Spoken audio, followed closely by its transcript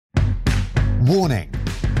Warning: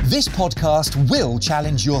 this podcast will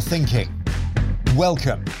challenge your thinking.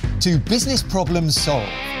 Welcome to Business Problems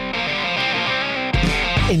Solved.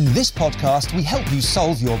 In this podcast, we help you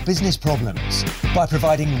solve your business problems by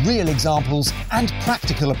providing real examples and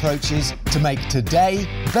practical approaches to make today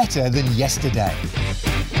better than yesterday.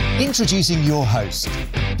 Introducing your host,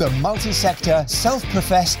 the multi-sector,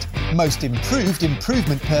 self-professed, most improved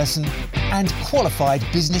improvement person and qualified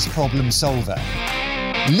business problem solver,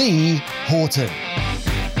 Lee Horton.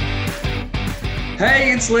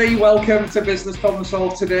 Hey, it's Lee. Welcome to Business Problem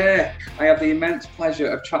Solved. Today, I have the immense pleasure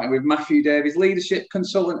of chatting with Matthew Davies, leadership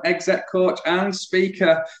consultant, exec coach and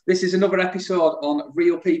speaker. This is another episode on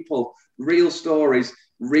real people, real stories,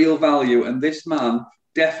 real value. And this man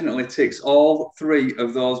definitely ticks all three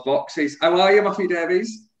of those boxes. How are you, Matthew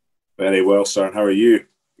Davies? Very well, sir. And how are you?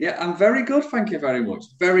 Yeah, I'm very good. Thank you very much.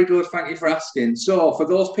 Very good. Thank you for asking. So for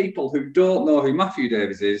those people who don't know who Matthew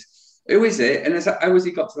Davies is, who is it? And how has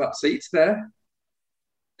he got to that seat there?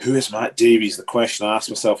 Who is Matt Davies? The question I ask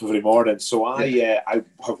myself every morning. So I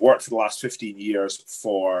have worked for the last 15 years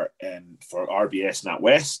for RBS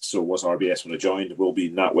NatWest. So it was RBS when I joined, will be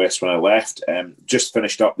NatWest when I left. Just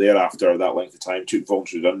finished up there after that length of time, took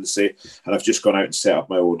voluntary redundancy, and I've just gone out and set up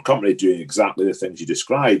my own company doing exactly the things you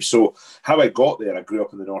described. So how I got there, I grew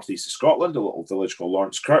up in the northeast of Scotland, a little village called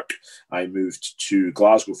Lawrence Kirk. I moved to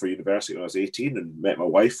Glasgow for university when I was 18 and met my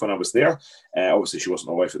wife when I was there. Obviously, she wasn't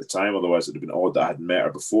my wife at the time, otherwise it would have been odd that I hadn't met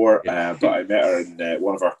her before. But I met her in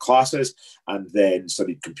one of our classes and then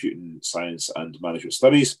studied computing science and management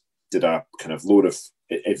studies, did a kind of load of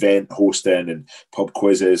event hosting and pub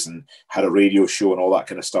quizzes and had a radio show and all that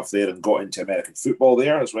kind of stuff there, and got into American football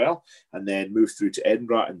there as well, and then moved through to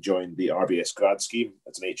Edinburgh and joined the RBS grad scheme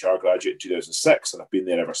as an HR graduate in 2006, and I've been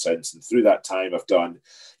there ever since. And through that time I've done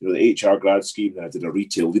the HR grad scheme, then I did a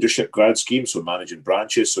retail leadership grad scheme, so managing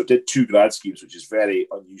branches. So I did two grad schemes, which is very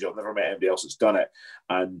unusual. I've never met anybody else that's done it,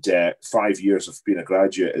 and 5 years of being a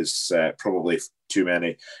graduate is probably too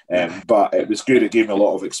many, but it was good. It gave me a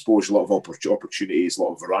lot of exposure, a lot of opportunities, a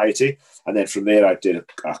lot of variety. And then from there I did a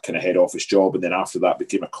kind of head office job, and then after that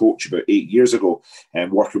became a coach about 8 years ago,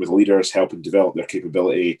 and working with leaders, helping develop their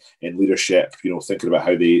capability in leadership, thinking about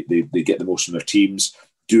how they get the most from their teams,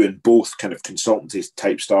 doing both kind of consultancy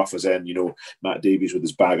type stuff, as in, Matt Davies with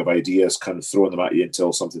his bag of ideas, kind of throwing them at you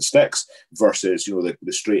until something sticks, versus,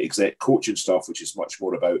 the straight exec coaching stuff, which is much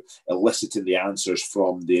more about eliciting the answers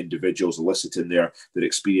from the individuals, eliciting their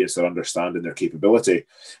experience, their understanding, their capability.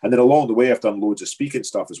 And then along the way, I've done loads of speaking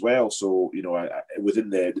stuff as well. So, within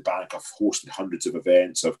the bank, I've hosted hundreds of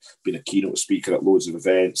events. I've been a keynote speaker at loads of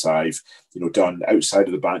events. I've, done outside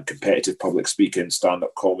of the bank competitive public speaking,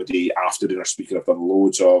 stand-up comedy, after dinner speaking. I've done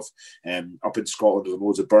loads of up in Scotland with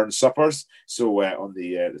loads of Burns suppers. So on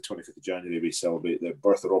the 25th of January we celebrate the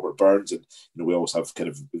birth of Robert Burns, and we always have kind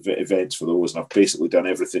of events for those, and I've basically done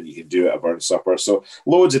everything you can do at a Burns supper. So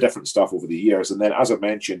loads of different stuff over the years. And then, as I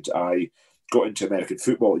mentioned, I got into American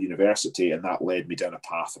football at university, and that led me down a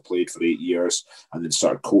path. I played for 8 years and then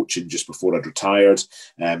started coaching just before I'd retired,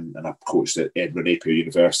 and I coached at Edinburgh Napier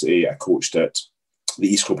University. I coached at the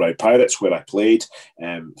East Kilbride Pirates, where I played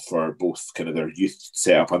for both kind of their youth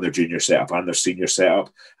setup and their junior setup and their senior setup.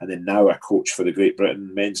 And then now I coach for the Great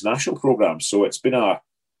Britain men's national programme. So it's been a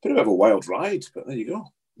bit of a wild ride, but there you go.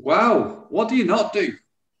 Wow. What do you not do? Do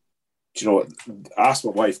you know what? Ask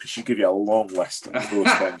my wife, because she'll give you a long list of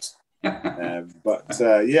those things.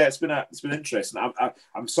 It's been interesting.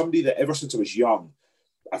 I'm somebody that ever since I was young,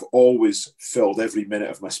 I've always filled every minute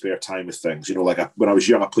of my spare time with things. When I was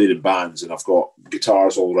young, I played in bands, and I've got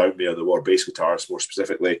guitars all around me, or bass guitars more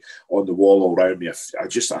specifically, on the wall all around me.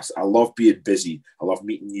 I love being busy. I love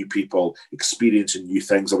meeting new people, experiencing new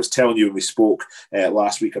things. I was telling you when we spoke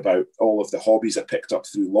last week about all of the hobbies I picked up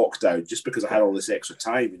through lockdown, just because I had all this extra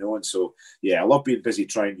time, and so, I love being busy,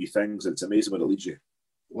 trying new things, and it's amazing when it leads you.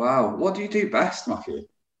 Wow. What do you do best, Matthew?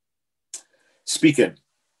 Speaking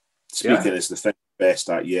is the thing best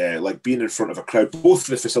at, like being in front of a crowd, both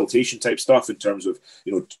for the facilitation type stuff in terms of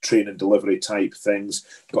training delivery type things,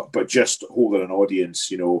 but just holding an audience.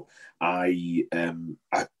 I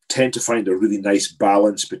tend to find a really nice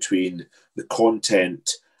balance between the content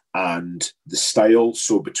and the style.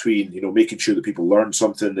 So between making sure that people learn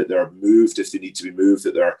something, that they're moved if they need to be moved,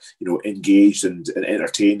 that they're engaged and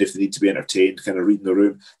entertained if they need to be entertained, kind of reading the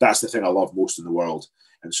room. That's the thing I love most in the world.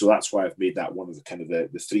 And so that's why I've made that one of the kind of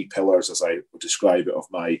the three pillars, as I would describe it, of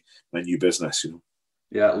my new business.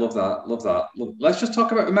 Yeah, love that. Let's just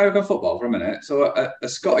talk about American football for a minute. So a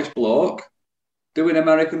Scottish bloke doing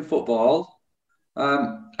American football.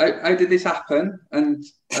 How did this happen? And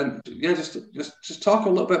just talk a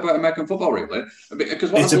little bit about American football, really,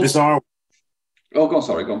 because it's a bizarre. Oh, go on,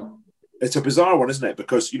 sorry, go on. It's a bizarre one, isn't it?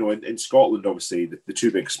 Because, in Scotland, obviously, the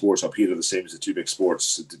two big sports up here are the same as the two big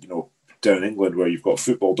sports, down in England, where you've got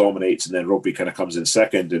football dominates and then rugby kind of comes in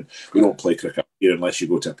second. And we don't play cricket here unless you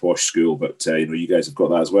go to a posh school. But, you guys have got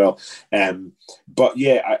that as well. But,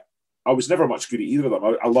 yeah, I was never much good at either of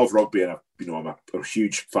them. I love rugby, and I'm a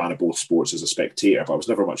huge fan of both sports as a spectator, but I was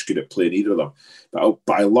never much good at playing either of them.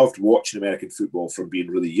 But I loved watching American football from being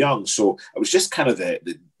really young. So it was just kind of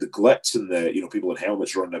the glitz and the people in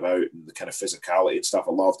helmets running about and the kind of physicality and stuff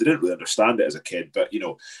I loved. I didn't really understand it as a kid, but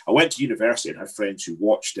I went to university and had friends who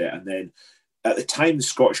watched it, and then at the time the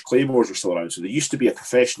Scottish Claymores were still around. So there used to be a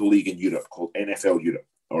professional league in Europe called NFL Europe.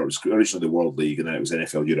 Or it was originally the World League, and then it was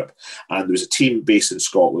NFL Europe. And there was a team based in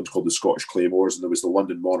Scotland called the Scottish Claymores, and there was the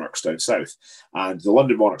London Monarchs down south. And the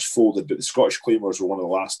London Monarchs folded, but the Scottish Claymores were one of the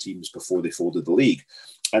last teams before they folded the league.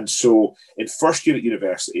 And so in first year at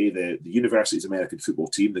university, the university's American football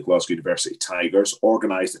team, the Glasgow University Tigers,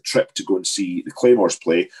 organised a trip to go and see the Claymores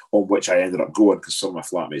play, on which I ended up going because some of my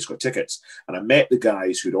flatmates got tickets. And I met the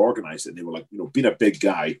guys who'd organised it, and they were like, being a big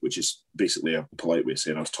guy, which is basically a polite way of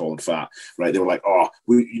saying I was tall and fat, right? They were like, oh,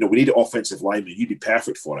 we need an offensive lineman. You'd be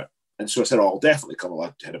perfect for it. And so I said, I'll definitely come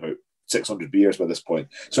along. I had about 600 beers by this point.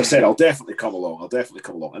 So I said, I'll definitely come along.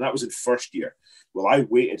 And that was in first year. Well, I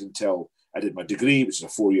waited until I did my degree, which is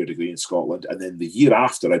a 4-year degree in Scotland. And then the year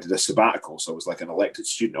after, I did a sabbatical. So I was like an elected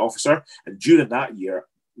student officer. And during that year,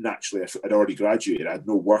 naturally, I'd already graduated. I had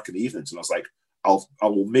no work in the evenings. And I was like, I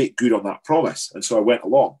will make good on that promise. And so I went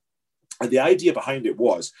along. And the idea behind it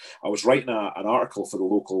was I was writing an article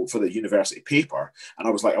for the university paper. And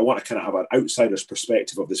I was like, I want to kind of have an outsider's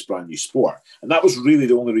perspective of this brand new sport. And that was really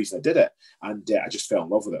the only reason I did it. And I just fell in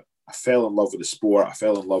love with it. I fell in love with the sport. I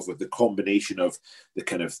fell in love with the combination of the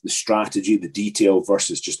kind of the strategy, the detail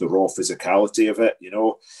versus just the raw physicality of it,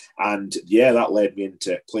 And yeah, that led me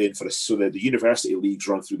into playing so the university leagues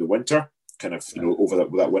run through the winter, kind of, over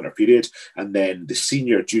that winter period. And then the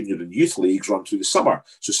senior, junior and youth leagues run through the summer.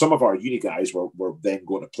 So some of our uni guys were then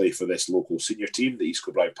going to play for this local senior team, the East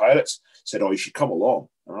Kilbride Pirates, said, oh, you should come along.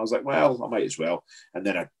 And I was like, well, I might as well. And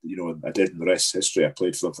then I did, and the rest is history. I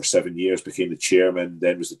played for them for 7 years, became the chairman,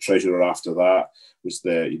 then was the treasurer after that, was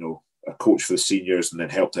a coach for the seniors, and then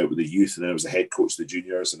helped out with the youth, and then I was the head coach of the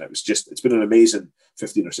juniors. And it's been an amazing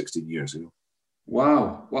 15 or 16 years.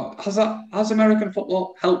 Wow. Well, has American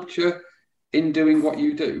football helped you in doing what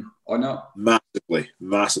you do or not? Massively.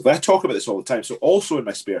 I talk about this all the time. So also in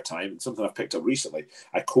my spare time, something I've picked up recently,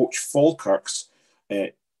 I coach Falkirk's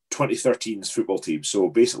 2013's football team. So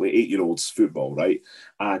basically 8-year-olds football, right?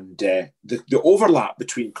 And the overlap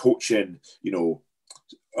between coaching,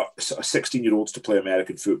 16-year-olds to play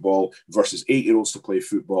American football versus 8-year-olds to play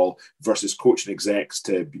football versus coaching execs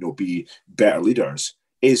to, be better leaders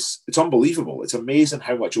it's unbelievable. It's amazing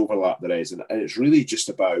how much overlap there is. And it's really just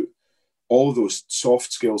about all those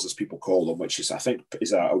soft skills, as people call them, which is, I think,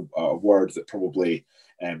 is a word that probably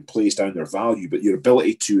plays down their value, but your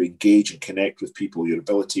ability to engage and connect with people, your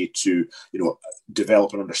ability to,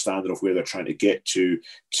 develop an understanding of where they're trying to get to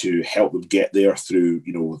help them get there through,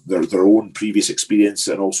 their own previous experience,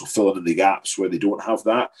 and also filling in the gaps where they don't have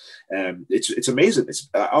that. It's amazing.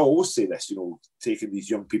 I always say this, taking these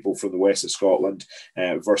young people from the west of Scotland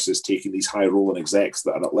versus taking these high rolling execs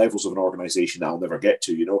that are at levels of an organisation that I'll never get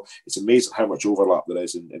to. It's amazing how much overlap there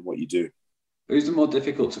is in what you do. Who's the more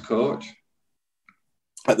difficult to coach?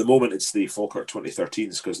 At the moment, it's the Falkirk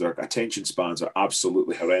 2013s because their attention spans are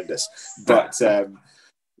absolutely horrendous. But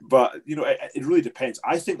it really depends.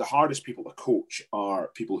 I think the hardest people to coach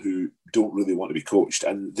are people who don't really want to be coached.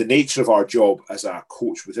 And the nature of our job as a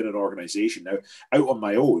coach within an organisation, now, out on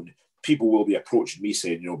my own, people will be approaching me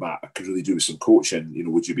saying, Matt, I could really do with some coaching.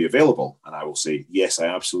 Would you be available? And I will say, yes, I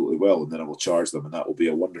absolutely will. And then I will charge them, and that will be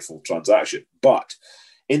a wonderful transaction. But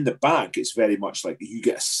in the bank, it's very much like you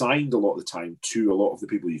get assigned a lot of the time to a lot of the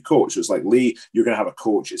people you coach. So it's like, Lee, you're going to have a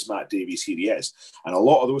coach. It's Matt Davies. Here he is. And a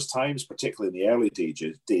lot of those times, particularly in the early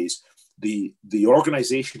days, the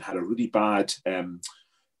organisation had a really bad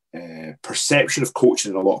perception of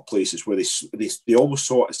coaching in a lot of places where they almost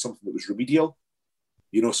saw it as something that was remedial.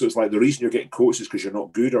 So it's like the reason you're getting coached is because you're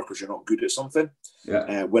not good or because you're not good at something.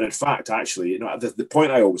 Yeah. When in fact, actually, the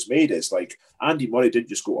point I always made is like Andy Murray didn't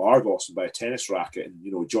just go to Argos and buy a tennis racket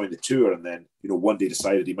and, join the tour and then, one day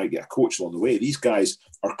decided he might get a coach along the way. These guys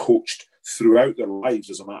are coached throughout their lives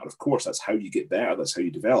as a matter of course. That's how you get better. That's how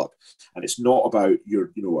you develop. And it's not about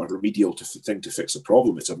your, a remedial thing to fix a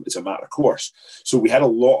problem. It's a matter of course. So we had a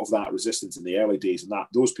lot of that resistance in the early days, and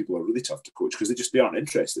those people are really tough to coach because they aren't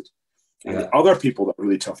interested. And the other people that are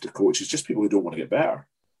really tough to coach is just people who don't want to get better.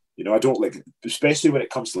 You know, I don't like, especially when it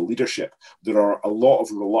comes to leadership, there are a lot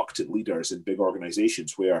of reluctant leaders in big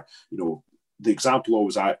organizations where, you know, the example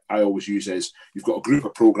I always use is you've got a group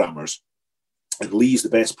of programmers and Lee's the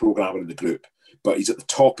best programmer in the group, but he's at the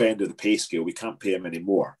top end of the pay scale. We can't pay him any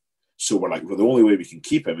more. So we're like, well, the only way we can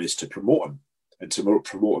keep him is to promote him and to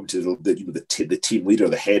promote him to the team leader,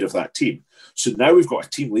 the head of that team. So now we've got a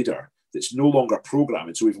team leader that's no longer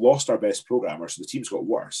programming. So we've lost our best programmer. So the team's got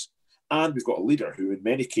worse. And we've got a leader who in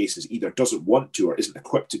many cases either doesn't want to or isn't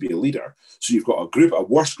equipped to be a leader. So you've got a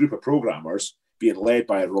worse group of programmers being led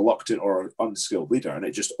by a reluctant or unskilled leader, and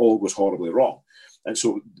it just all goes horribly wrong. And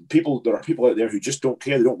so there are people out there who just don't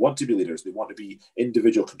care. They don't want to be leaders. They want to be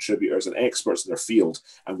individual contributors and experts in their field.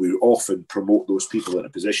 And we often promote those people into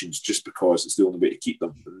positions just because it's the only way to keep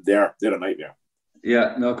them. They're a nightmare.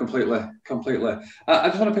 Yeah, no, completely. I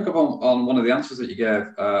just want to pick up on one of the answers that you gave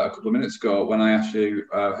a couple of minutes ago when I asked you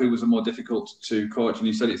who was the more difficult to coach, and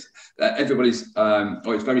you said it's everybody's,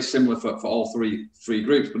 or it's very similar for all three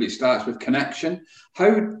groups, but it starts with connection.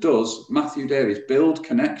 How does Matthew Davies build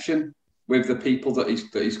connection with the people that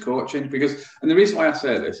he's coaching? Because, and the reason why I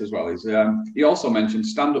say this as well is he also mentioned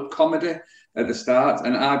stand-up comedy at the start,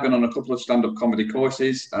 and I've been on a couple of stand-up comedy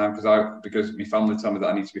courses because my family tell me that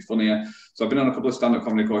I need to be funnier. So I've been on a couple of stand-up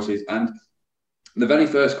comedy courses, and the very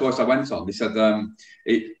first course I went on, they said,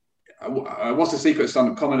 what's the secret of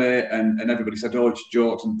stand-up comedy? And everybody said, oh, it's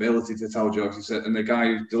jokes and ability to tell jokes. He said, and the guy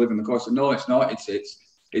who's delivering the course said, no, it's not.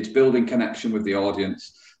 It's building connection with the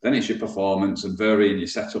audience. Then it's your performance and varying your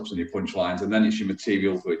setups and your punchlines. And then it's your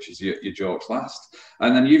material, which is your jokes last.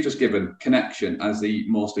 And then you've just given connection as the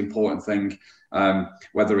most important thing,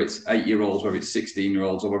 whether it's 8-year-olds, whether it's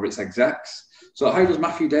 16-year-olds, or whether it's execs. So how does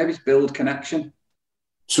Matthew Davies build connection?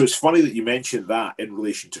 So it's funny that you mentioned that in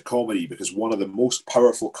relation to comedy, because one of the most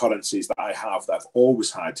powerful currencies that I have, that I've always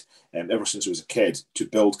had ever since I was a kid, to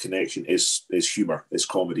build connection is humor, is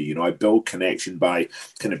comedy. You know, I build connection by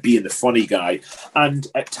kind of being the funny guy. And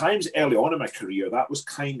at times early on in my career, that was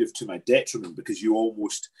kind of to my detriment, because you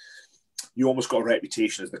almost got a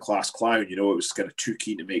reputation as the class clown. You know, it was kind of too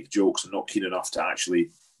keen to make jokes and not keen enough to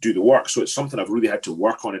actually do the work. So it's something I've really had to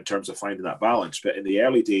work on in terms of finding that balance. But in the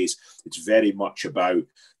early days, it's very much about,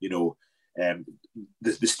 you know,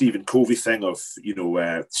 the Stephen Covey thing of, you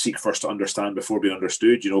know, seek first to understand before being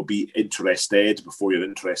understood, you know, be interested before you're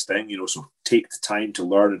interesting, you know, so take the time to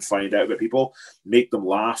learn and find out about people, make them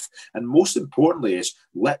laugh. And most importantly is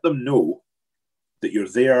let them know that you're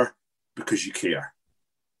there because you care.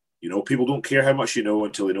 You know, people don't care how much you know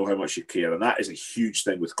until they know how much you care. And that is a huge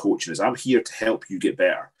thing with coaching, is I'm here to help you get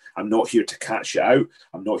better. I'm not here to catch you out.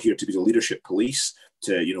 I'm not here to be the leadership police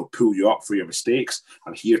to, you know, pull you up for your mistakes.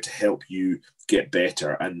 I'm here to help you get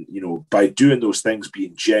better. And, you know, by doing those things,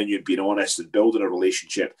 being genuine, being honest, and building a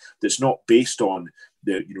relationship that's not based on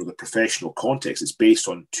the, you know, the professional context, it's based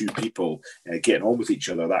on two people getting on with each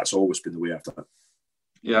other. That's always been the way I've done it.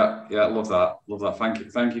 Yeah, love that. Thank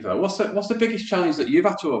you for that. What's the biggest challenge that you've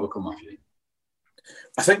had to overcome, Matthew?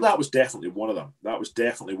 I think that was definitely one of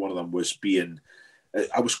them. Was being,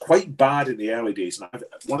 I was quite bad in the early days. And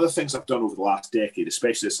one of the things I've done over the last decade,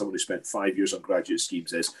 especially as someone who spent 5 years on graduate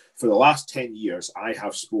schemes, is for the last 10 years, I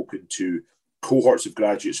have spoken to cohorts of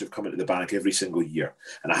graduates who've come into the bank every single year.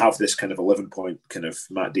 And I have this kind of 11-point kind of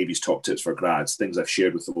Matt Davies top tips for grads, things I've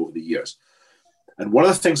shared with them over the years. And one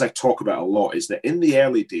of the things I talk about a lot is that in the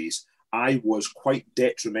early days, I was quite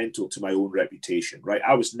detrimental to my own reputation, right?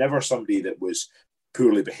 I was never somebody that was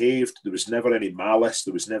poorly behaved. There was never any malice.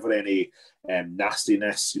 There was never any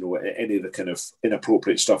nastiness, you know, any of the kind of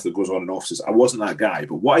inappropriate stuff that goes on in offices. I wasn't that guy.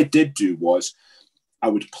 But what I did do was I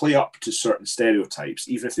would play up to certain stereotypes,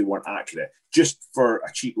 even if they weren't accurate, just for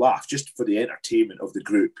a cheap laugh, just for the entertainment of the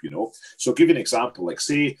group, you know. So I'll give you an example. Like,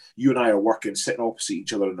 say you and I are working, sitting opposite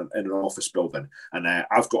each other in an office building, and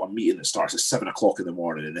I've got a meeting that starts at 7 o'clock in the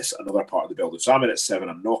morning in this another part of the building. So I'm in at 7,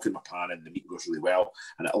 I'm knocking my pan in, the meeting goes really well,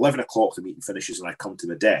 and at 11 o'clock the meeting finishes and I come to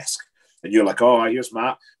the desk. And you're like, oh, here's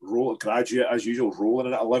Matt, graduate as usual, rolling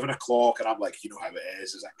in at 11 o'clock. And I'm like, you know how it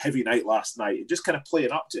is. It's a heavy night last night. And just kind of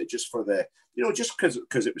playing up to it just for the, you know, just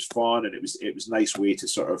because it was fun and it was a nice way to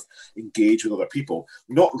sort of engage with other people,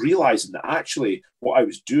 not realizing that actually what I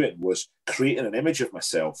was doing was creating an image of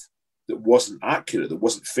myself that wasn't accurate, that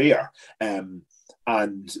wasn't fair. And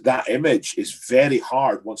that image is very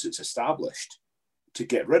hard once it's established to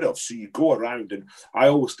get rid of. So you go around, and I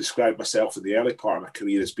always describe myself in the early part of my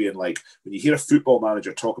career as being like, when you hear a football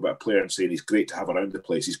manager talk about a player and saying he's great to have around the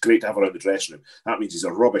place, he's great to have around the dressing room, that means he's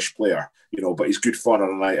a rubbish player, but he's good fun on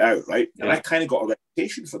a night out, right? Yeah. And I kind of got a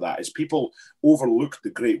reputation for that, is people overlooked the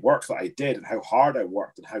great work that I did and how hard I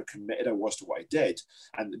worked and how committed I was to what I did.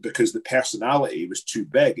 And because the personality was too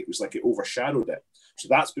big, it was like it overshadowed it. So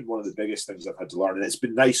that's been one of the biggest things I've had to learn. And it's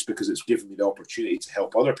been nice because it's given me the opportunity to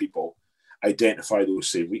help other people identify those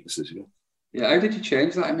same weaknesses. Yeah. How did you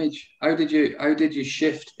change that image? How did you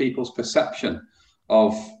shift people's perception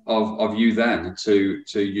of you then to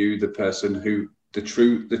you, the person who the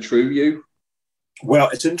true you? Well,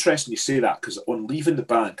 it's interesting you say that, because on leaving the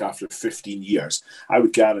bank after 15 years, I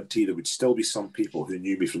would guarantee there would still be some people who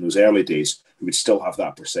knew me from those early days who would still have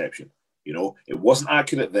that perception. It wasn't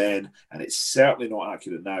accurate then, and it's certainly not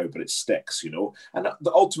accurate now, but it sticks, And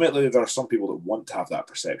ultimately, there are some people that want to have that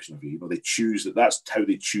perception of you. They choose that's how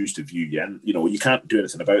they choose to view you, and you can't do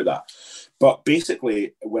anything about that. But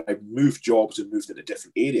basically, when I moved jobs and moved into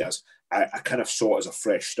different areas, I kind of saw it as a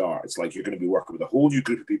fresh start. It's like you're going to be working with a whole new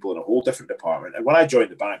group of people in a whole different department. And when I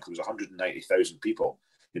joined the bank, there was 190,000 people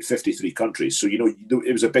in 53 countries. So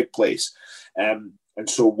it was a big place, and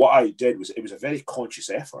so what I did was, it was a very conscious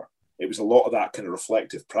effort. It was a lot of that kind of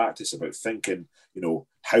reflective practice about thinking,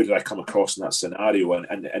 how did I come across in that scenario? And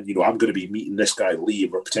I'm going to be meeting this guy, Lee,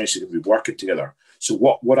 and we're potentially going to be working together. So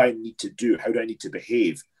what I need to do, how do I need to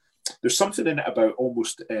behave? There's something in it about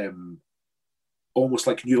almost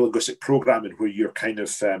like neurolinguistic programming, where you're kind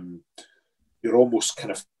of, you're almost kind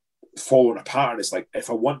of following a pattern. It's like, if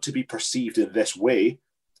I want to be perceived in this way,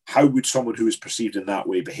 how would someone who is perceived in that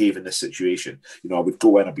way behave in this situation? I would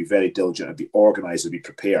go in, I'd be very diligent, I'd be organized, I'd be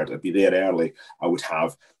prepared, I'd be there early. I would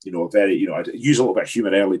have, I'd use a little bit of humour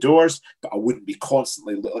early doors, but I wouldn't be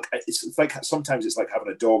constantly, it's like, sometimes it's like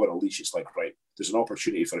having a dog on a leash. It's like, right, there's an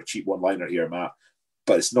opportunity for a cheap one-liner here, Matt,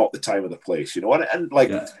 but it's not the time or the place,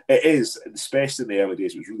 It is, especially in the early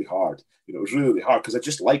days, it was really hard. It was really, really hard, because I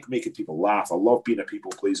just like making people laugh. I love being a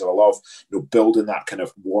people pleaser. I love, building that kind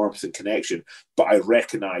of warmth and connection. But I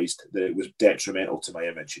recognised that it was detrimental to my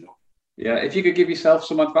image, Yeah, if you could give yourself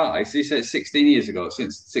some advice, you said 16 years ago,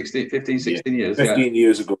 since 16 years. 15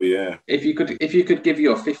 years ago, yeah. If you could give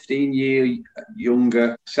your 15-year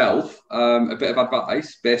younger self a bit of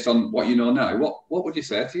advice based on what you know now, what would you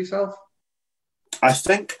say to yourself? I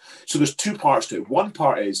think, so there's two parts to it. One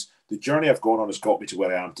part is, the journey I've gone on has got me to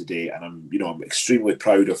where I am today, and I'm extremely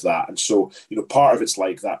proud of that. And so, part of it's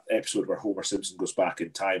like that episode where Homer Simpson goes back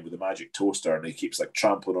in time with the magic toaster, and he keeps like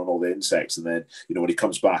trampling on all the insects, and then when he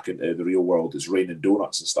comes back into the real world, it's raining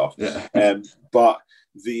donuts and stuff. Yeah. But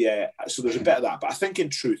so there's a bit of that. But I think in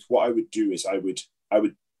truth, what I would do is I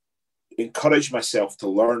would encourage myself to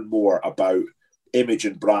learn more about image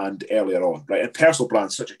and brand earlier on, right? And personal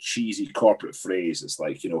brand is such a cheesy corporate phrase. It's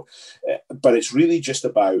like, but it's really just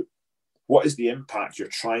about, what is the impact you're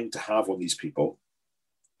trying to have on these people,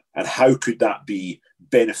 and how could that be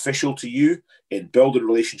beneficial to you in building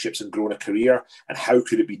relationships and growing a career, and how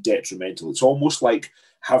could it be detrimental? It's almost like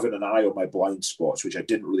having an eye on my blind spots, which I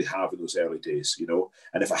didn't really have in those early days,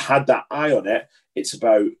 and if I had that eye on it, it's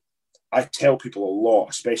about, I tell people a lot,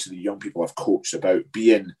 especially the young people I've coached, about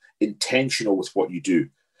being intentional with what you do.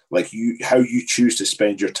 Like how you choose to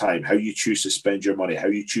spend your time, how you choose to spend your money, how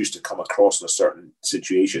you choose to come across in a certain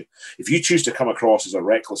situation. If you choose to come across as a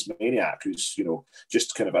reckless maniac who's,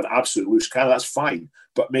 just kind of an absolute loose cannon, that's fine.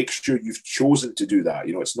 But make sure you've chosen to do that.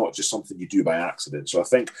 It's not just something you do by accident. So I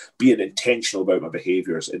think being intentional about my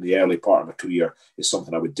behaviours in the early part of my career is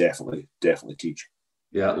something I would definitely teach.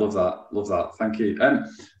 Yeah, love that. Thank you.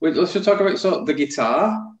 Let's just talk about sort of the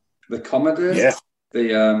guitar, the comedy. Yeah.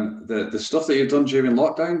 The stuff that you've done during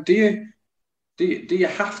lockdown. Do you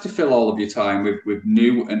have to fill all of your time with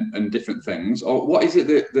new and different things, or what is it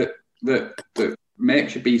that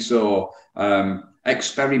makes you be so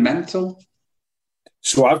experimental?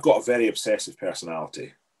 So I've got a very obsessive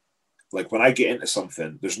personality. Like when I get into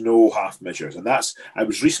something, there's no half measures, and I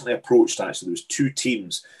was recently approached. Actually, there was two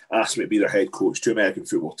teams asked me to be their head coach, two American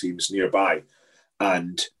football teams nearby,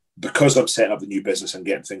 and because I'm setting up the new business and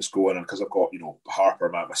getting things going, and because I've got, Harper,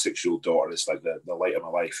 my 6-year-old daughter, is like the light of my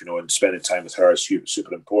life, and spending time with her is super,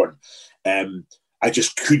 super important. I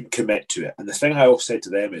just couldn't commit to it. And the thing I always said to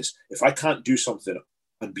them is, if I can't do something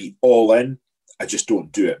and be all in, I just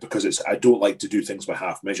don't do it, because I don't like to do things by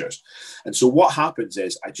half measures. And so what happens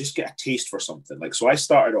is I just get a taste for something. Like, so I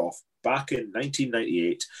started off back in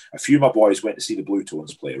 1998. A few of my boys went to see the Blue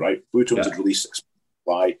Tones play, right? Blue Tones had released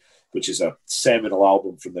Fly, which is a seminal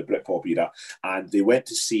album from the Britpop era. And they went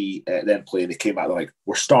to see them play, and they came out, they're like,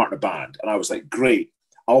 we're starting a band. And I was like, great.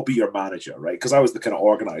 I'll be your manager, right? Because I was the kind of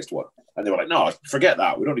organised one. And they were like, no, forget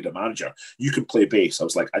that. We don't need a manager. You can play bass. I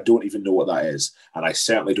was like, I don't even know what that is. And I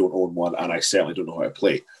certainly don't own one. And I certainly don't know how to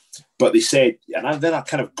play. But they said, and then I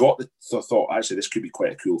kind of got the thought, actually, this could be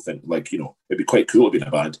quite a cool thing. Like, it'd be quite cool to be in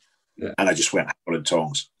a band. Yeah. And I just went hammer and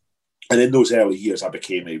tongs. And in those early years, I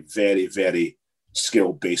became a very, very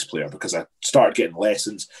skilled bass player because I started getting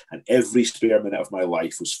lessons, and every spare minute of my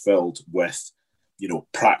life was filled with,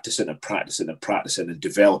 practicing and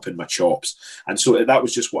developing my chops. And so that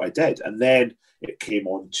was just what I did. And then it came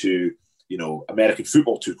on to, American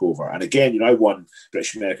football took over. And again, I won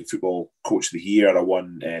British American Football Coach of the Year. I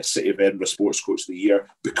won City of Edinburgh Sports Coach of the Year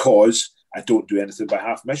because I don't do anything by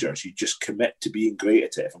half measures. You just commit to being great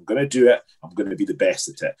at it. If I'm going to do it, I'm going to be the best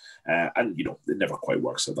at it. And, it never quite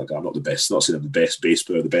works. I'm not the best. Not saying I'm the best bass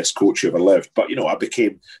player, the best coach who ever lived. But, I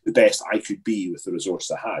became the best I could be with the resource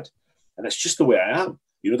I had. And it's just the way I am.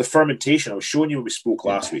 The fermentation, I was showing you when we spoke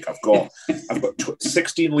last week. I've got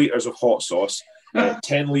 16 litres of hot sauce,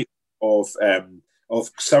 10 litres of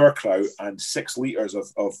sauerkraut, and 6 litres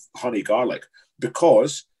of honey garlic,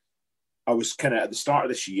 because I was kind of at the start of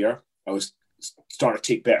this year, I was starting to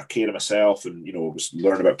take better care of myself, and I was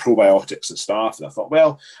learning about probiotics and stuff. And I thought,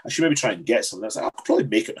 well, I should maybe try and get something. I was like, I could probably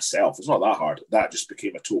make it myself. It's not that hard. That just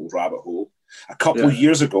became a total rabbit hole. A couple of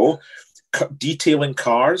years ago, detailing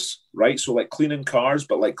cars, right? So like cleaning cars,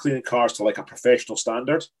 but like cleaning cars to like a professional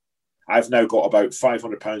standard. I've now got about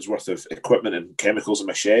 £500 worth of equipment and chemicals in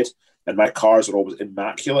my shed, and my cars are always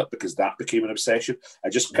immaculate because that became an obsession.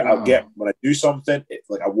 I'll get, when I do something,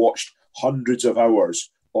 I watched hundreds of hours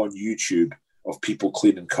on YouTube of people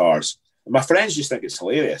cleaning cars. And my friends just think it's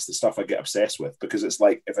hilarious, the stuff I get obsessed with, because it's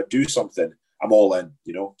like, if I do something, I'm all in,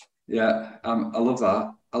 Yeah, I love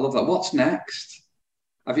that. What's next?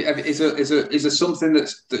 Is there something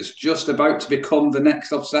that's just about to become the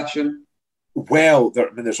next obsession? Well,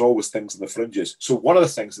 there's always things in the fringes. So one of the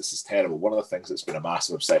things, this is terrible, one of the things that's been a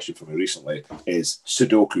massive obsession for me recently is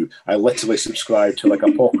Sudoku. I literally subscribe to like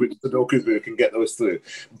a pocket Sudoku book and get those through.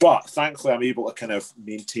 But thankfully, I'm able to kind of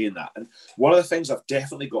maintain that. And one of the things I've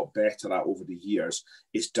definitely got better at over the years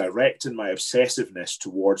is directing my obsessiveness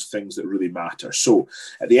towards things that really matter. So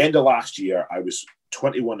at the end of last year, I was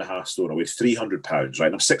 21.5 stone, I weighed 300 pounds, right?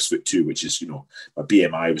 And I'm 6'2", which is, my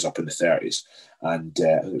BMI was up in the 30s. And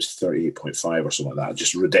I think it was 38.5 or something like that,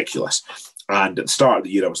 just ridiculous. And at the start of the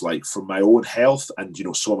year, I was like, for my own health and,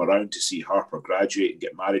 so I'm around to see Harper graduate and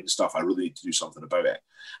get married and stuff, I really need to do something about it.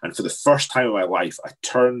 And for the first time in my life, I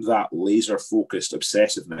turned that laser-focused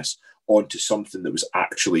obsessiveness onto something that was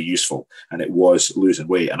actually useful. And it was losing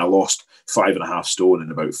weight. And I lost 5.5 stone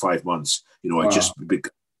in about 5 months. Wow.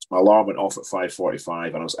 My alarm went off at 5:45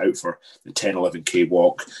 and I was out for the 10, 11K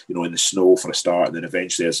walk, in the snow for a start. And then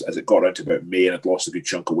eventually, as it got around to about May and I'd lost a good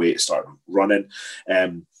chunk of weight, I started running.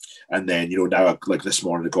 And then, now, like this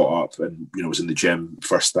morning, I got up and, was in the gym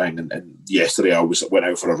first thing. And yesterday I went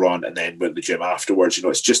out for a run and then went to the gym afterwards.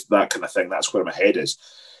 It's just that kind of thing. That's where my head is.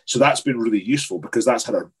 So that's been really useful because that's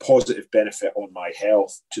had a positive benefit on my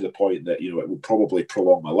health to the point that, it will probably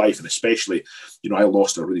prolong my life. And especially, I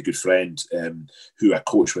lost a really good friend who I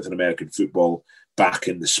coached with in American football back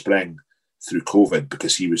in the spring through COVID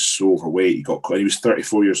because he was so overweight. He was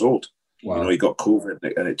 34 years old. Wow. He got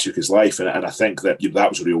COVID and it took his life. And I think that that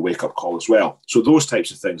was a real wake-up call as well. So those types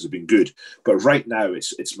of things have been good. But right now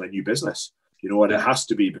it's my new business, and it has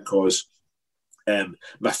to be because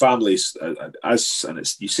my family's and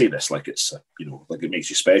it's, you say this like it's like it makes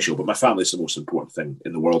you special, but my family's the most important thing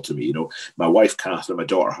in the world to me. My wife Catherine, my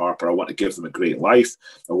daughter Harper, I want to give them a great life.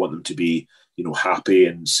 I want them to be happy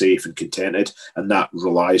and safe and contented, and that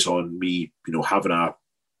relies on me having a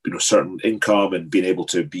certain income and being able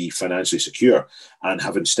to be financially secure. And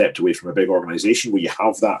having stepped away from a big organization where you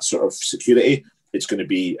have that sort of security, it's going to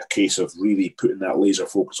be a case of really putting that laser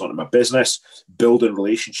focus onto my business, building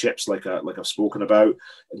relationships like I've spoken about,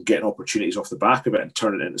 and getting opportunities off the back of it and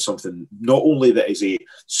turning it into something not only that is a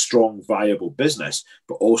strong, viable business,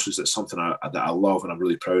 but also is that something that I love and I'm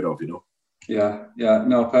really proud of, Yeah,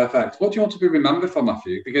 no, perfect. What do you want to be remembered for,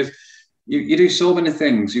 Matthew? Because you do so many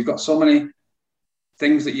things. You've got so many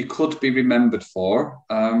things that you could be remembered for.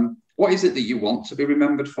 What is it that you want to be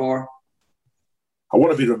remembered for? I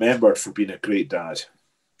want to be remembered for being a great dad.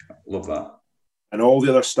 Love that. And all the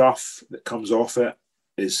other stuff that comes off it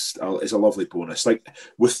is a lovely bonus. Like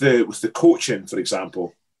with the coaching, for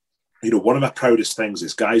example, one of my proudest things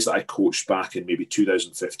is guys that I coached back in maybe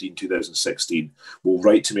 2015, 2016 will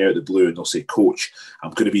write to me out of the blue and they'll say, Coach,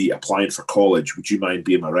 I'm going to be applying for college. Would you mind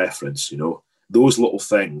being my reference? Those little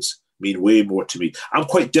things mean way more to me. I'm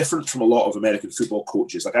quite different from a lot of American football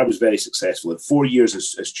coaches. Like, I was very successful in 4 years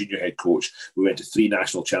as junior head coach. We went to 3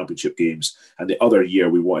 national championship games, and the other year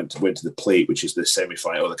we went to the plate, which is the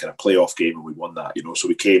semi-final, the kind of playoff game, and we won that. So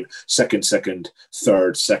we came second,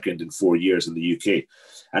 third, second in 4 years in the UK,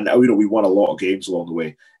 and we won a lot of games along the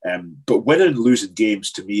way. But winning and losing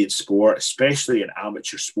games, to me, in sport, especially in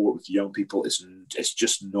amateur sport with young people, it's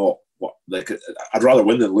just not what, like, I'd rather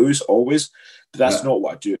win than lose always, but that's not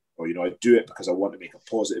what I do. I do it because I want to make a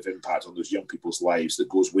positive impact on those young people's lives that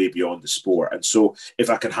goes way beyond the sport. And so if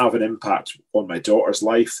I can have an impact on my daughter's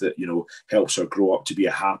life that, helps her grow up to be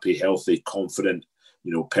a happy, healthy, confident,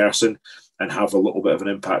 person, and have a little bit of an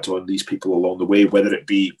impact on these people along the way, whether it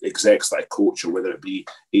be execs that I coach or whether it be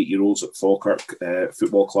 8-year-olds at Falkirk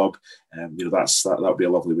Football Club, that would be a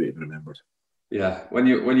lovely way to be remembered. Yeah, when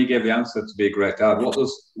you gave the answer to be a great dad,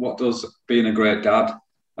 what does being a great dad?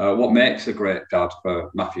 What makes a great dad for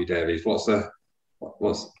Matthew Davies? What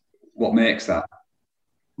makes that?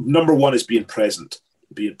 Number one is being present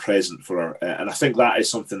for her. And I think that is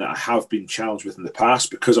something that I have been challenged with in the past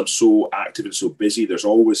because I'm so active and so busy. There's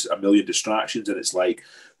always a million distractions. And it's like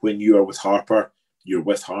when you are with Harper, you're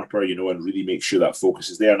with Harper, and really make sure that focus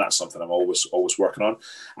is there. And that's something I'm always working on.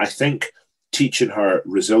 I think teaching her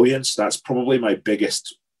resilience, that's probably my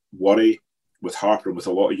biggest worry with Harper and with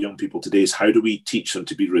a lot of young people today, is how do we teach them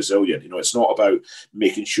to be resilient? It's not about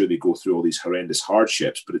making sure they go through all these horrendous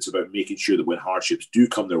hardships, but it's about making sure that when hardships do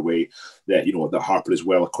come their way, that, that Harper is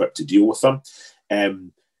well equipped to deal with them.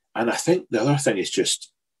 And I think the other thing is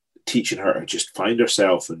just teaching her to just find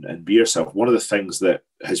herself and be herself. One of the things that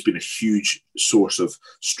has been a huge source of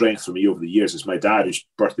strength for me over the years is my dad, whose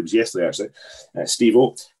birthday was yesterday, actually,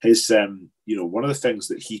 Steve-O. One of the things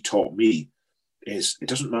that he taught me is it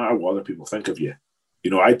doesn't matter what other people think of you.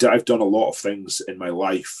 I've done a lot of things in my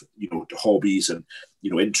life, hobbies and,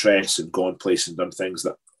 interests, and gone places and done things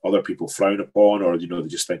that other people frown upon, or, they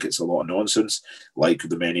just think it's a lot of nonsense, like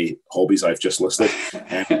the many hobbies I've just listed.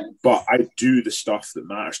 But I do the stuff that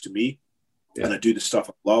matters to me, and I do the stuff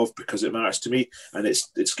I love because it matters to me, and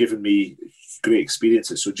it's given me great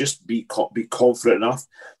experiences. So just be confident enough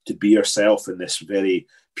to be yourself in this very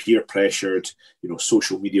peer pressured,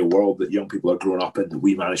 social media world that young people are growing up in, that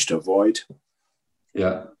we managed to avoid.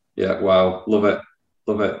 Yeah. Wow. Love it.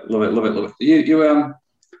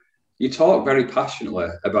 You talk very passionately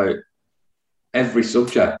about every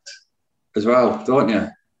subject as well, don't you?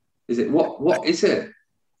 Is it what is it?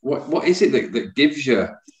 What is it that gives you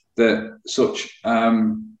such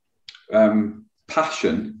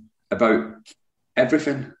passion about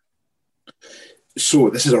everything? So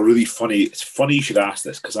this is it's funny you should ask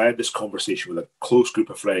this, because I had this conversation with a close group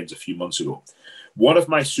of friends a few months ago. One of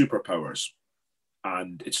my superpowers,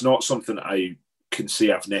 and it's not something I can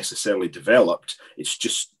say I've necessarily developed, it's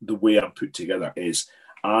just the way I'm put together, is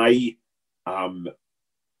I am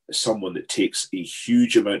someone that takes a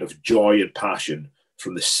huge amount of joy and passion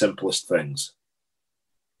from the simplest things.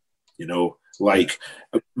 Like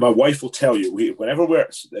my wife will tell you, whenever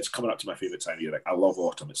it's coming up to my favorite time of year, like I love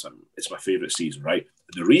autumn. It's my favorite season, right?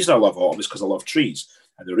 And the reason I love autumn is because I love trees,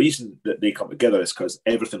 and the reason that they come together is because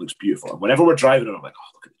everything looks beautiful. And whenever we're driving, I'm like,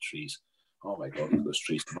 oh, look at the trees. Oh my God, look at those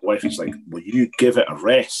trees. And my wife is like, well, you give it a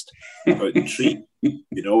rest about the tree.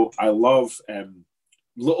 I love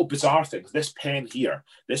little bizarre things. This pen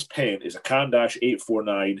is a Candash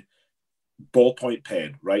 849 ballpoint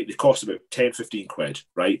pen, right? They cost about 10, 15 quid,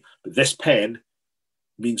 right? But this pen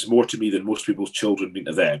means more to me than most people's children mean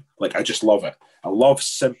to them. Like, I just love it. I love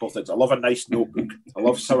simple things. I love a nice notebook. I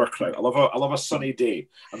love sauerkraut. I love a sunny day.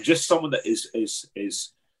 I'm just someone that is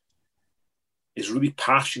really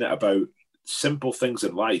passionate about simple things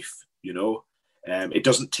in life. It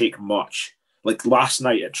doesn't take much. Like last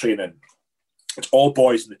night at training, it's all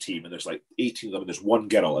boys in the team, and there's like 18 of them, and there's one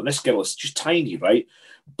girl, and this girl is just tiny, right?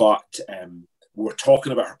 But we're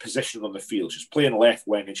talking about her position on the field. She's playing left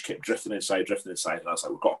wing, and she kept drifting inside. And I was like,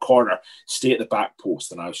 we've got a corner, stay at the back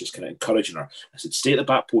post. And I was just kind of encouraging her. I said, stay at the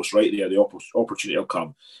back post right there, the opportunity will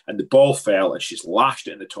come. And the ball fell, and she's lashed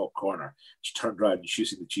it in the top corner. She turned around, and she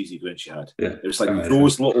was seeing the cheesy grin she had. Yeah, it was like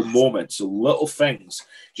those little moments, so little things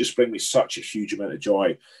just bring me such a huge amount of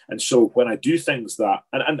joy. And so when I do things that,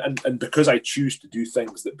 and because I choose to do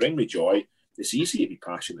things that bring me joy, it's easy to be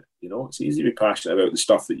passionate, it's easy to be passionate about the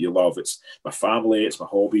stuff that you love. It's my family, it's my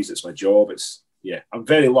hobbies, it's my job. I'm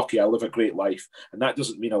very lucky. I live a great life. And that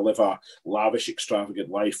doesn't mean I live a lavish, extravagant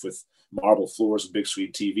life with marble floors and big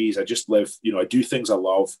screen TVs. I just live, I do things I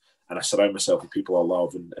love, and I surround myself with people I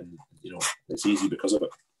love, and it's easy because of it.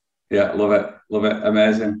 Yeah, love it.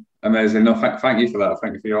 Amazing. No, thank you for that.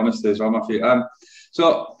 Thank you for your honesty as well, Matthew.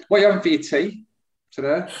 So what are you having for your tea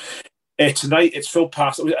today? Tonight it's filled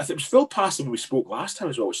pasta. I think it was filled pasta when we spoke last time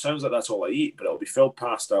as well, which sounds like that's all I eat, but it'll be filled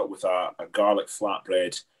pasta with a garlic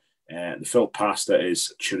flatbread. The filled pasta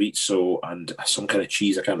is chorizo and some kind of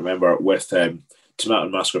cheese, I can't remember, with tomato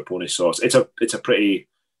and mascarpone sauce. It's a pretty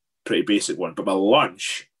basic one. But my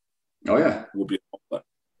lunch will be an omelette.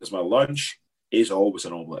 Because my lunch is always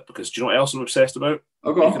an omelette. Because do you know what else I'm obsessed about?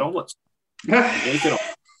 Making omelettes. Making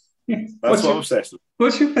omelettes. That's what I'm obsessed with.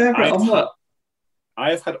 What's your favourite omelette?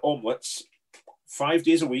 I have had omelettes 5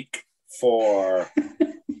 days a week for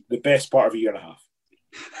the best part of a year and a half.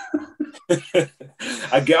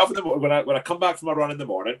 I get up in the when I come back from a run in the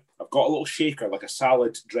morning. I've got a little shaker, like a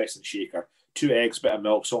salad dressing shaker, 2 eggs, bit of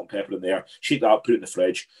milk, salt and pepper in there. Shake that up, put it in the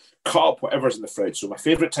fridge. Cut up whatever's in the fridge. So my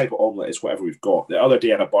favourite type of omelette is whatever we've got. The other day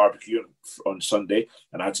I had a barbecue on Sunday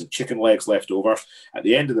and I had some chicken legs left over. At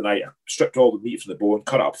the end of the night, I stripped all the meat from the bone,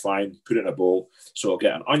 cut it up fine, put it in a bowl. So I'll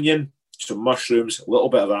get an onion, some mushrooms, a little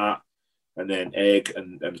bit of that, and then egg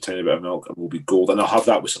and a tiny bit of milk, and we'll be gold. And I'll have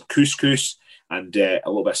that with some couscous and a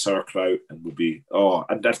little bit of sauerkraut, and we'll be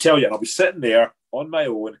and I tell you, and I'll be sitting there on my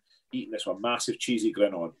own eating this with a massive cheesy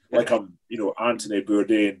grin on, like I'm Anthony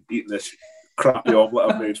Bourdain eating this crappy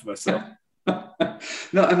omelette I've made for myself.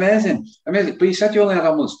 No, amazing. But you said you only had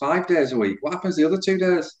almost 5 days a week. What happens the other 2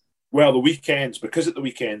 days? Well, the weekends, because at the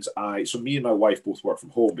weekends, so me and my wife both work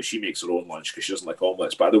from home, but she makes her own lunch because she doesn't like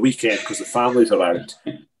omelettes. But at the weekend, because the family's around,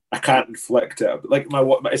 I can't inflict it. Like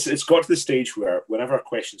it's got to the stage where whenever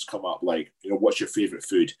questions come up, like, what's your favourite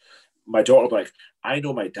food? My daughter will be like, I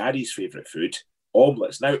know my daddy's favourite food,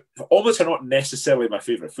 omelettes. Now, omelettes are not necessarily my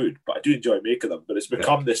favourite food, but I do enjoy making them. But it's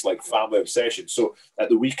become this like family obsession. So at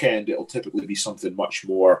the weekend, it'll typically be something much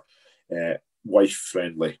more wife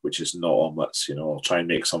friendly, which is not omelettes. I'll try and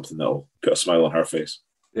make something that'll put a smile on her face.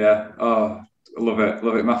 Yeah. Oh, I love it.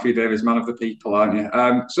 Matthew Davies, man of the people, aren't you?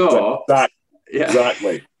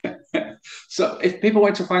 Exactly. So if people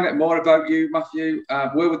want to find out more about you, Matthew,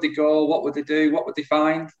 where would they go? What would they do? What would they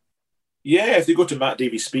find? Yeah, if they go to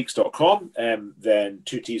mattdaviesspeaks.com, then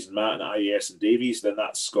 2 T's and Matt and IES and Davies, then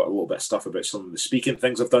that's got a little bit of stuff about some of the speaking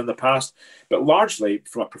things I've done in the past. But largely,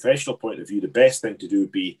 from a professional point of view, the best thing to do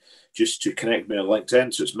would be just to connect me on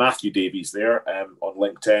LinkedIn. So it's Matthew Davies there on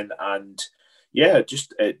LinkedIn. And yeah,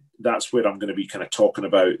 that's where I'm going to be kind of talking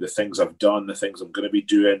about the things I've done, the things I'm going to be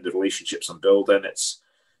doing, the relationships I'm building. It's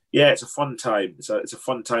a fun time. It's a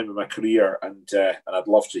fun time in my career, and I'd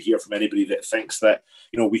love to hear from anybody that thinks that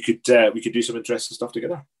we could do some interesting stuff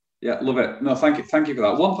together. Yeah, love it. No, thank you for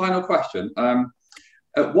that. One final question: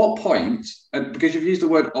 at what point, and because you've used the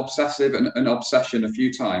word obsessive and obsession a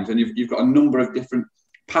few times, and you've got a number of different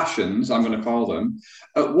passions, I'm going to call them.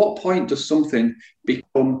 At what point does something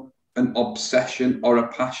become an obsession or a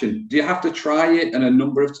passion? Do you have to try it a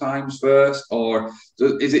number of times first, or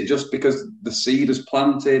is it just because the seed is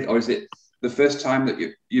planted, or is it the first time that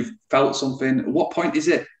you've felt something? At what point is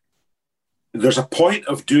it? There's a point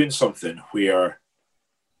of doing something where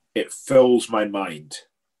it fills my mind,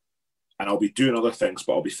 and I'll be doing other things,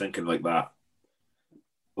 but I'll be thinking like that.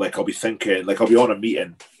 Like I'll be on a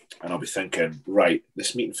meeting and I'll be thinking, right,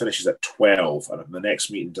 this meeting finishes at 12 and the next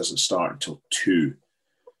meeting doesn't start until 2.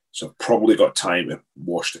 So I've probably got time to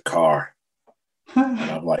wash the car. And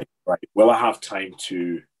I'm like, right, will I have time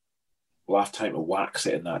to wax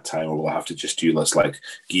it in that time, or will I have to just do this like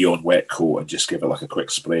Guion wet coat and just give it like a quick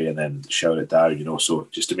spray and then shower it down, so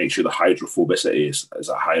just to make sure the hydrophobicity is at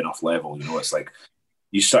a high enough level, it's like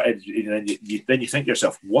you start, and then you think to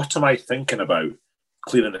yourself, what am I thinking about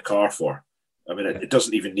cleaning the car for? I mean, it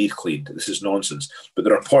doesn't even need cleaned. This is nonsense. But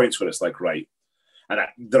there are points where it's like, right. And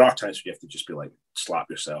there are times when you have to just be like, slap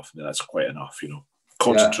yourself. And that's quite enough,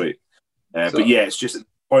 concentrate. Yeah. But yeah, it's just a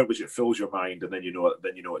point which it fills your mind, and then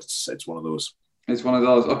it's one of those. It's one of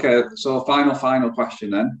those. Okay, so final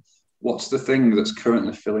question then. What's the thing that's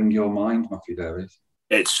currently filling your mind, Matthew Davies?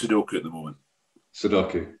 It's Sudoku at the moment.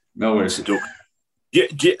 Sudoku. No worries. Sudoku. Yeah,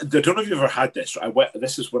 I don't know if you've ever had this.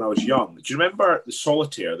 This is when I was young. Do you remember the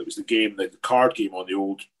Solitaire? That was the game, the card game on the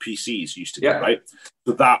old PCs used to get, right?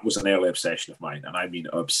 So that was an early obsession of mine, and I mean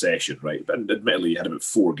obsession, right? But admittedly, you had about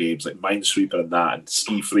 4 games, like Minesweeper and that, and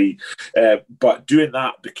Ski Free. But doing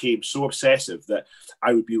that became so obsessive that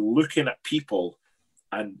I would be looking at people,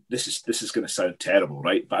 and this is going to sound terrible,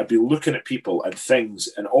 right? But I'd be looking at people and things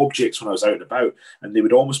and objects when I was out and about, and they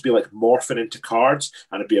would almost be like morphing into cards,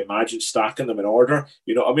 and I'd be imagining stacking them in order.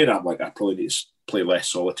 You know what I mean? I'm like, I probably need to play less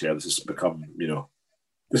Solitaire. This has become,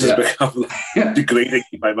 become degrading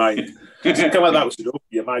in my mind. It's kind of like that with Sudoku.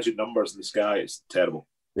 You imagine numbers in the sky. It's terrible.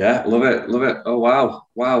 Yeah, love it. Oh, wow.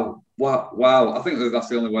 I think that's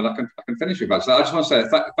the only word I can finish with. So I just want to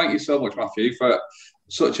say thank you so much, Matthew, for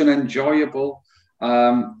such an enjoyable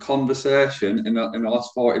conversation in the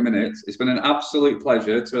last 40 minutes. It's been an absolute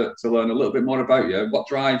pleasure to learn a little bit more about you, what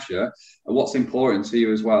drives you, and what's important to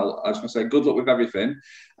you as well. I just want to say good luck with everything,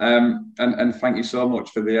 and thank you so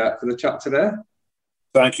much for the chat today.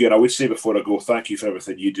 Thank you, and I would say before I go, thank you for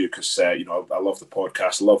everything you do, because I love the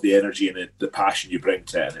podcast, I love the energy and the passion you bring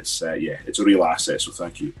to it, and it's a real asset. So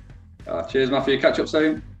thank you. Cheers, Matthew. Catch up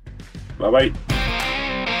soon. Bye-bye.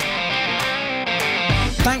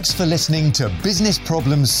 Thanks for listening to Business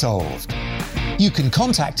Problems Solved. You can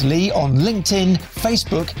contact Lee on LinkedIn,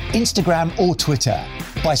 Facebook, Instagram, or Twitter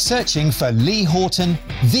by searching for Lee Horton,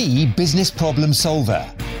 the Business Problem Solver,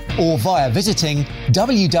 or via visiting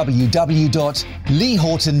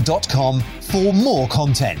www.leehorton.com for more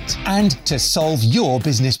content and to solve your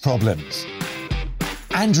business problems.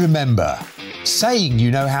 And remember, saying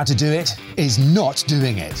you know how to do it is not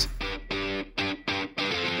doing it.